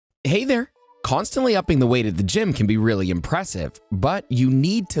Hey there! Constantly upping the weight at the gym can be really impressive, but you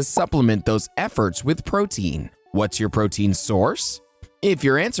need to supplement those efforts with protein. What's your protein source? If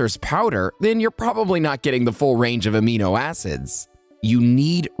your answer is powder, then you're probably not getting the full range of amino acids. You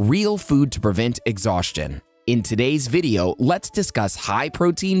need real food to prevent exhaustion. In today's video, let's discuss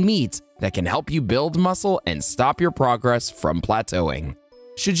high-protein meats that can help you build muscle and stop your progress from plateauing.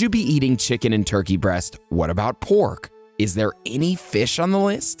 Should you be eating chicken and turkey breast? What about pork? Is there any fish on the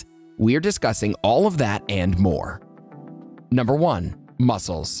list? We're discussing all of that and more. Number 1.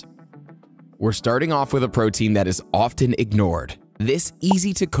 Mussels. We're starting off with a protein that is often ignored. This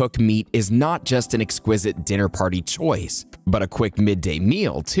easy-to-cook meat is not just an exquisite dinner party choice, but a quick midday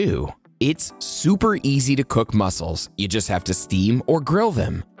meal too. It's super easy to cook mussels. You just have to steam or grill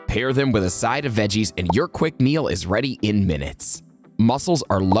them. Pair them with a side of veggies and your quick meal is ready in minutes. Mussels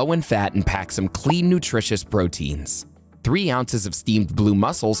are low in fat and pack some clean, nutritious proteins. 3 ounces of steamed blue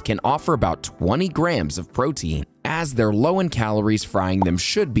mussels can offer about 20 grams of protein, as they're low in calories. Frying them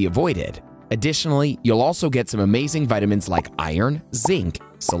should be avoided. Additionally, you'll also get some amazing vitamins like iron, zinc,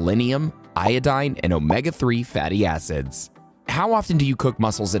 selenium, iodine, and omega-3 fatty acids. How often do you cook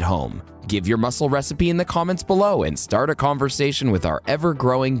mussels at home? Give your mussel recipe in the comments below and start a conversation with our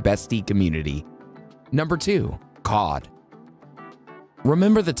ever-growing Bestie community. Number 2. Cod.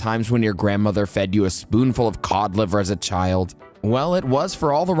 Remember the times when your grandmother fed you a spoonful of cod liver as a child? Well, it was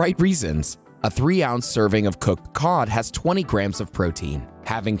for all the right reasons. A 3-ounce serving of cooked cod has 20 grams of protein.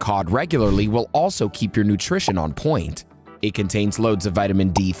 Having cod regularly will also keep your nutrition on point. It contains loads of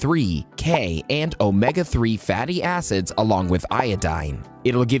vitamin D3, K, and omega-3 fatty acids along with iodine.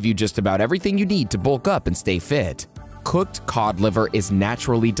 It'll give you just about everything you need to bulk up and stay fit. Cooked cod liver is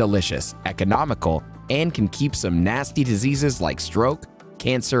naturally delicious, economical, and can keep some nasty diseases like stroke,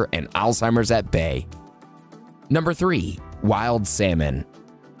 cancer, and Alzheimer's at bay. Number 3. Wild salmon.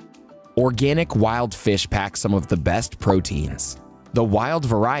 Organic wild fish pack some of the best proteins. The wild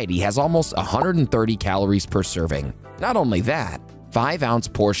variety has almost 130 calories per serving. Not only that, 5-ounce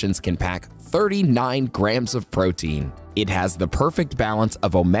portions can pack 39 grams of protein. It has the perfect balance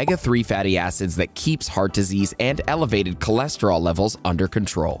of omega-3 fatty acids that keeps heart disease and elevated cholesterol levels under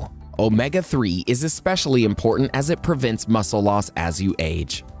control. Omega-3 is especially important as it prevents muscle loss as you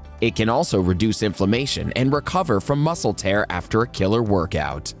age. It can also reduce inflammation and recover from muscle tear after a killer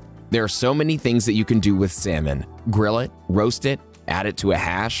workout. There are so many things that you can do with salmon. Grill it, roast it, add it to a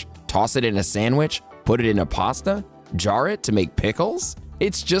hash, toss it in a sandwich, put it in a pasta, jar it to make pickles.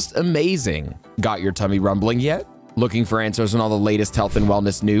 It's just amazing. Got your tummy rumbling yet? Looking for answers on all the latest health and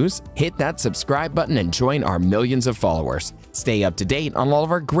wellness news? Hit that subscribe button and join our millions of followers. Stay up to date on all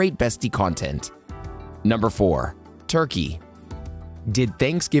of our great Bestie content. Number 4. Turkey. Did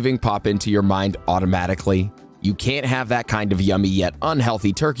Thanksgiving pop into your mind automatically? You can't have that kind of yummy yet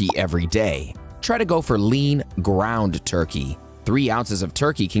unhealthy turkey every day. Try to go for lean, ground turkey. 3 ounces of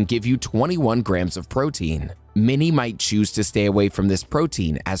turkey can give you 21 grams of protein. Many might choose to stay away from this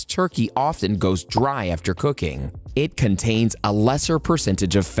protein as turkey often goes dry after cooking. It contains a lesser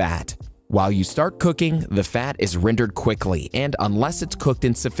percentage of fat. While you start cooking, the fat is rendered quickly, and unless it's cooked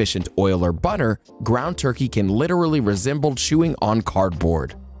in sufficient oil or butter, ground turkey can literally resemble chewing on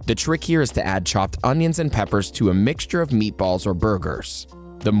cardboard. The trick here is to add chopped onions and peppers to a mixture of meatballs or burgers.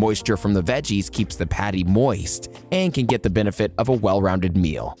 The moisture from the veggies keeps the patty moist and can get the benefit of a well-rounded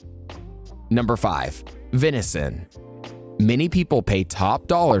meal. Number 5. Venison. Many people pay top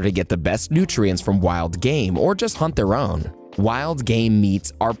dollar to get the best nutrients from wild game or just hunt their own. Wild game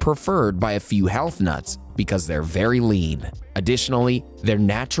meats are preferred by a few health nuts because they're very lean. Additionally, their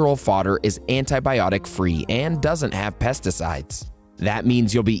natural fodder is antibiotic-free and doesn't have pesticides. That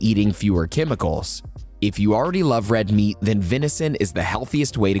means you'll be eating fewer chemicals. If you already love red meat, then venison is the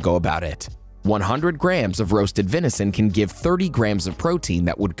healthiest way to go about it. 100 grams of roasted venison can give 30 grams of protein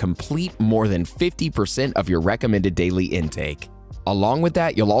that would complete more than 50% of your recommended daily intake. Along with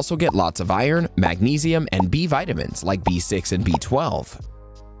that, you'll also get lots of iron, magnesium, and B vitamins like B6 and B12.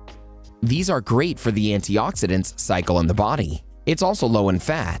 These are great for the antioxidants cycle in the body. It's also low in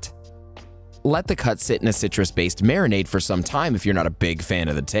fat. Let the cut sit in a citrus-based marinade for some time if you're not a big fan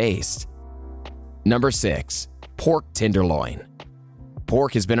of the taste. Number 6. Pork tenderloin.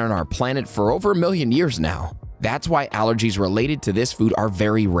 Pork has been on our planet for over 1 million years now. That's why allergies related to this food are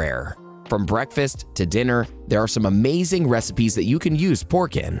very rare. From breakfast to dinner, there are some amazing recipes that you can use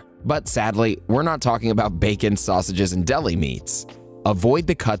pork in. But sadly, we're not talking about bacon, sausages, and deli meats. Avoid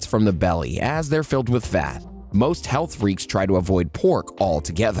the cuts from the belly as they're filled with fat. Most health freaks try to avoid pork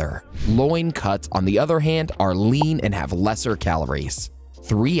altogether. Loin cuts, on the other hand, are lean and have lesser calories.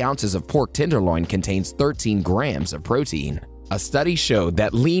 3 ounces of pork tenderloin contains 13 grams of protein. A study showed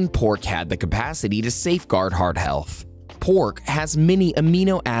that lean pork had the capacity to safeguard heart health. Pork has many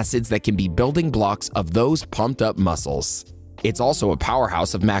amino acids that can be building blocks of those pumped up muscles. It's also a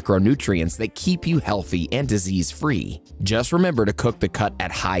powerhouse of macronutrients that keep you healthy and disease-free. Just remember to cook the cut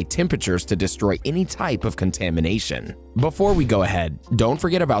at high temperatures to destroy any type of contamination. Before we go ahead, don't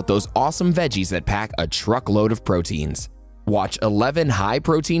forget about those awesome veggies that pack a truckload of proteins. Watch 11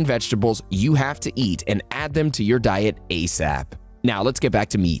 high-protein vegetables you have to eat and add them to your diet ASAP. Now let's get back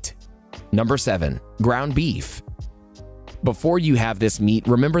to meat. Number 7. Ground beef. Before you have this meat,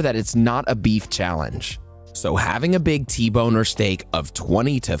 remember that it's not a beef challenge. So having a big T-bone or steak of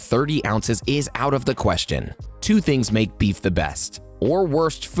 20 to 30 ounces is out of the question. Two things make beef the best or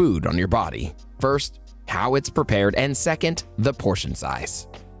worst food on your body. First, how it's prepared, and second, the portion size.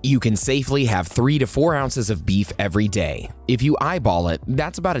 You can safely have 3 to 4 ounces of beef every day. If you eyeball it,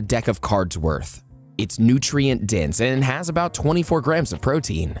 that's about a deck of cards worth. It's nutrient dense and has about 24 grams of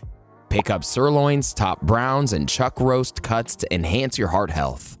protein. Pick up sirloins, top browns, and chuck roast cuts to enhance your heart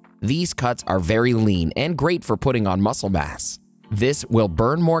health. These cuts are very lean and great for putting on muscle mass. This will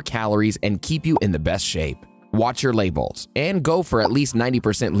burn more calories and keep you in the best shape. Watch your labels and go for at least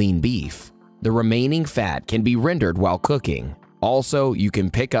 90% lean beef. The remaining fat can be rendered while cooking. Also, you can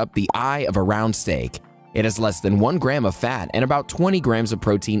pick up the eye of a round steak. It has less than 1 gram of fat and about 20 grams of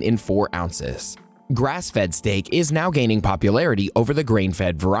protein in 4 ounces. Grass-fed steak is now gaining popularity over the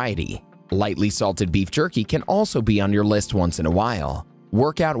grain-fed variety. Lightly salted beef jerky can also be on your list once in a while.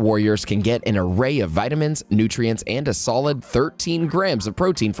 Workout warriors can get an array of vitamins, nutrients, and a solid 13 grams of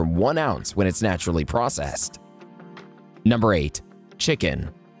protein from 1 ounce when it's naturally processed. Number 8.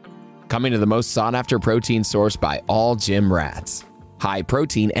 Chicken. Coming to the most sought-after protein source by all gym rats. High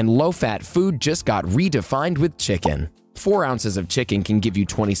protein and low-fat food just got redefined with chicken. 4 ounces of chicken can give you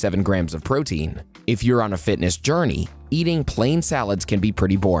 27 grams of protein. If you're on a fitness journey, eating plain salads can be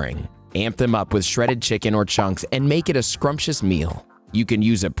pretty boring. Amp them up with shredded chicken or chunks and make it a scrumptious meal. You can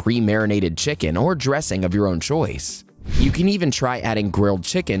use a pre-marinated chicken or dressing of your own choice. You can even try adding grilled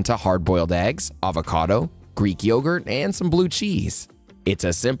chicken to hard-boiled eggs, avocado, Greek yogurt, and some blue cheese. It's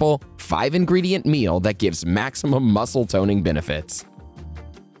a simple 5-ingredient meal that gives maximum muscle-toning benefits.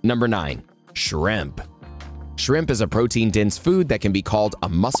 Number 9. Shrimp. Shrimp is a protein-dense food that can be called a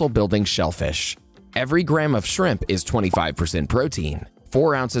muscle-building shellfish. Every gram of shrimp is 25% protein.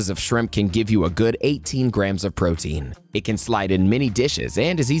 4 ounces of shrimp can give you a good 18 grams of protein. It can slide in many dishes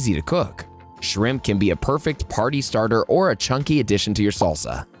and is easy to cook. Shrimp can be a perfect party starter or a chunky addition to your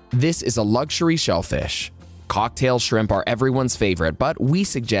salsa. This is a luxury shellfish. Cocktail shrimp are everyone's favorite, but we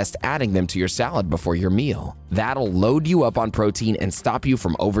suggest adding them to your salad before your meal. That'll load you up on protein and stop you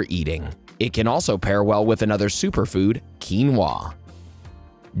from overeating. It can also pair well with another superfood, quinoa.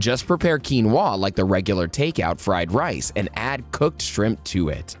 Just prepare quinoa like the regular takeout fried rice and add cooked shrimp to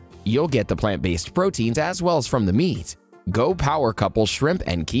it. You'll get the plant-based proteins as well as from the meat. Go power couple shrimp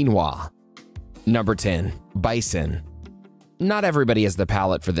and quinoa. Number 10. Bison. Not everybody has the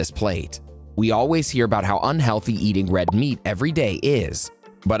palate for this plate. We always hear about how unhealthy eating red meat every day is,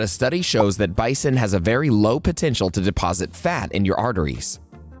 but a study shows that bison has a very low potential to deposit fat in your arteries.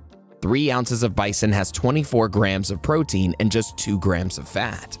 3 ounces of bison has 24 grams of protein and just 2 grams of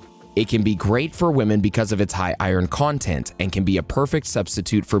fat. It can be great for women because of its high iron content and can be a perfect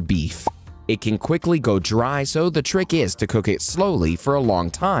substitute for beef. It can quickly go dry, so the trick is to cook it slowly for a long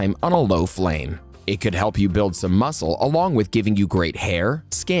time on a low flame. It could help you build some muscle along with giving you great hair,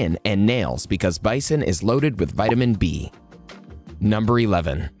 skin, and nails because bison is loaded with vitamin B. Number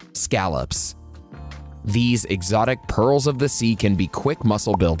 11. Scallops. These exotic pearls of the sea can be quick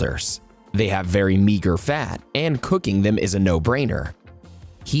muscle builders. They have very meager fat, and cooking them is a no-brainer.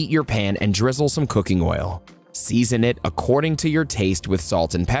 Heat your pan and drizzle some cooking oil. Season it according to your taste with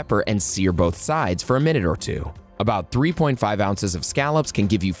salt and pepper and sear both sides for a minute or two. About 3.5 ounces of scallops can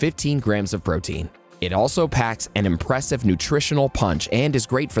give you 15 grams of protein. It also packs an impressive nutritional punch and is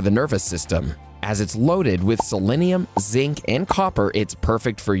great for the nervous system. As it's loaded with selenium, zinc, and copper, it's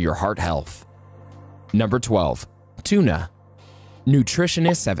perfect for your heart health. Number 12. Tuna.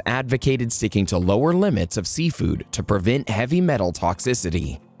 Nutritionists have advocated sticking to lower limits of seafood to prevent heavy metal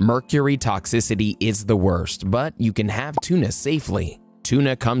toxicity. Mercury toxicity is the worst, but you can have tuna safely.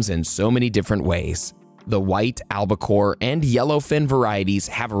 Tuna comes in so many different ways. The white, albacore, and yellowfin varieties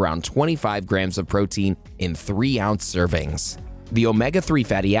have around 25 grams of protein in 3-ounce servings. The omega-3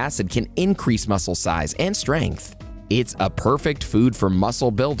 fatty acid can increase muscle size and strength. It's a perfect food for muscle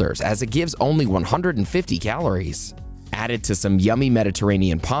builders as it gives only 150 calories. Add it to some yummy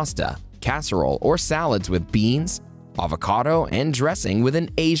Mediterranean pasta, casserole, or salads with beans, avocado, and dressing with an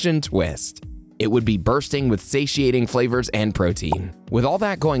Asian twist. It would be bursting with satiating flavors and protein. With all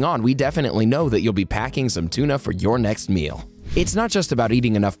that going on, we definitely know that you'll be packing some tuna for your next meal. It's not just about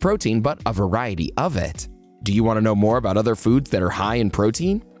eating enough protein, but a variety of it. Do you want to know more about other foods that are high in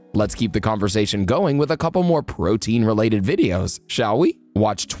protein? Let's keep the conversation going with a couple more protein-related videos, shall we?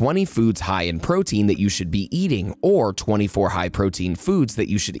 Watch 20 foods high in protein that you should be eating, or 24 high-protein foods that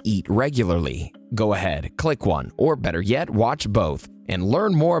you should eat regularly. Go ahead, click one, or better yet, watch both, and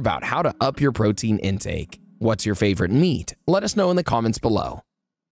learn more about how to up your protein intake. What's your favorite meat? Let us know in the comments below.